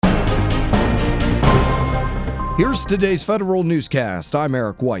Here's today's Federal Newscast. I'm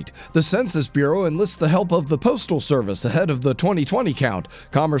Eric White. The Census Bureau enlists the help of the Postal Service ahead of the 2020 count.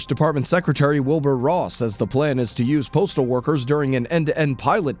 Commerce Department Secretary Wilbur Ross says the plan is to use postal workers during an end-to-end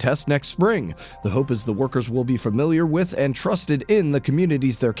pilot test next spring. The hope is the workers will be familiar with and trusted in the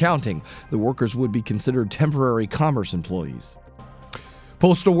communities they're counting. The workers would be considered temporary commerce employees.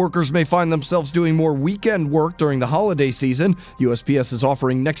 Postal workers may find themselves doing more weekend work during the holiday season. USPS is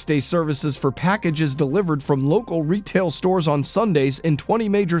offering next-day services for packages delivered from local retail stores on Sundays in 20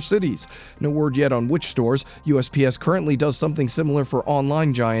 major cities. No word yet on which stores. USPS currently does something similar for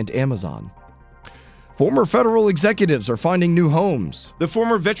online giant Amazon. Former federal executives are finding new homes. The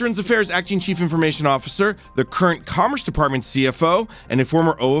former Veterans Affairs Acting Chief Information Officer, the current Commerce Department CFO, and a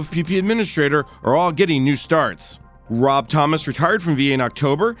former OFPP administrator are all getting new starts. Rob Thomas retired from VA in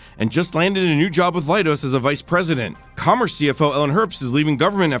October and just landed a new job with Leidos as a vice president. Commerce CFO Ellen Herbst is leaving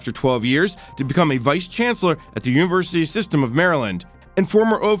government after 12 years to become a vice chancellor at the University System of Maryland. And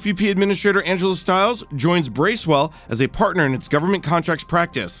former OFPP Administrator Angela Stiles joins Bracewell as a partner in its government contracts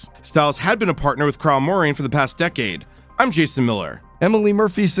practice. Stiles had been a partner with Crowell Moraine for the past decade. I'm Jason Miller. Emily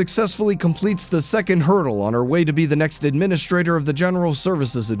Murphy successfully completes the second hurdle on her way to be the next administrator of the General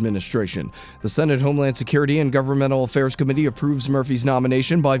Services Administration. The Senate Homeland Security and Governmental Affairs Committee approves Murphy's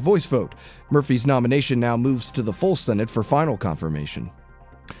nomination by voice vote. Murphy's nomination now moves to the full Senate for final confirmation.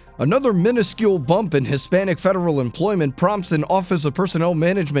 Another minuscule bump in Hispanic federal employment prompts an Office of Personnel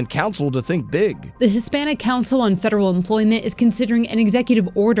Management Council to think big. The Hispanic Council on Federal Employment is considering an executive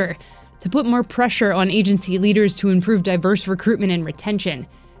order to put more pressure on agency leaders to improve diverse recruitment and retention.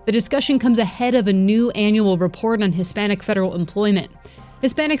 The discussion comes ahead of a new annual report on Hispanic federal employment.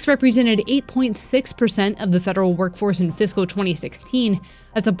 Hispanics represented 8.6% of the federal workforce in fiscal 2016.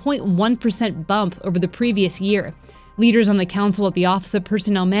 That's a 0.1% bump over the previous year. Leaders on the council at the Office of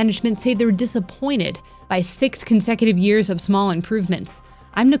Personnel Management say they're disappointed by 6 consecutive years of small improvements.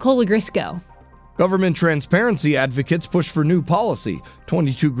 I'm Nicole Agrisco. Government transparency advocates push for new policy.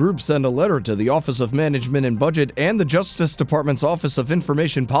 22 groups send a letter to the Office of Management and Budget and the Justice Department's Office of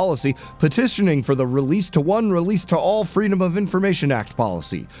Information Policy petitioning for the Release to One, Release to All Freedom of Information Act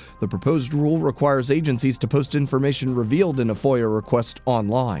policy. The proposed rule requires agencies to post information revealed in a FOIA request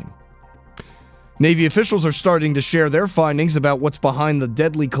online. Navy officials are starting to share their findings about what's behind the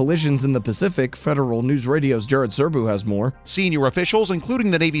deadly collisions in the Pacific. Federal News Radio's Jared Serbu has more. Senior officials,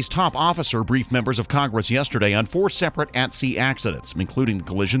 including the Navy's top officer, briefed members of Congress yesterday on 4 separate at-sea accidents, including the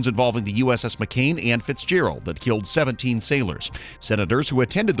collisions involving the USS McCain and Fitzgerald that killed 17 sailors. Senators who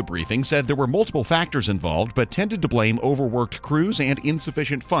attended the briefing said there were multiple factors involved, but tended to blame overworked crews and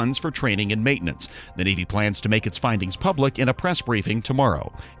insufficient funds for training and maintenance. The Navy plans to make its findings public in a press briefing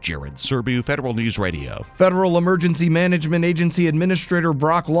tomorrow. Jared Serbu, Federal News Radio. Federal Emergency Management Agency Administrator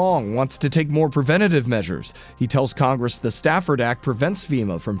Brock Long wants to take more preventative measures. He tells Congress the Stafford Act prevents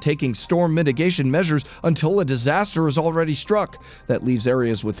FEMA from taking storm mitigation measures until a disaster is already struck. That leaves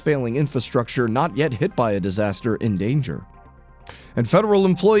areas with failing infrastructure not yet hit by a disaster in danger. And federal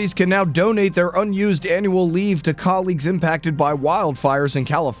employees can now donate their unused annual leave to colleagues impacted by wildfires in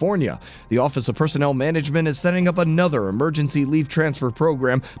California. The Office of Personnel Management is setting up another emergency leave transfer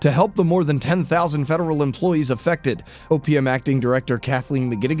program to help the more than 10,000 federal employees affected. OPM Acting Director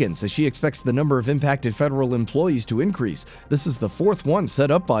Kathleen McGinnigan says she expects the number of impacted federal employees to increase. This is the 4th one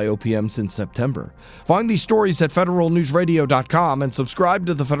set up by OPM since September. Find these stories at federalnewsradio.com and subscribe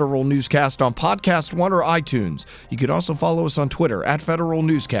to the Federal Newscast on Podcast One or iTunes. You can also follow us on Twitter at Federal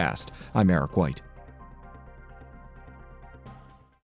Newscast. I'm Eric White.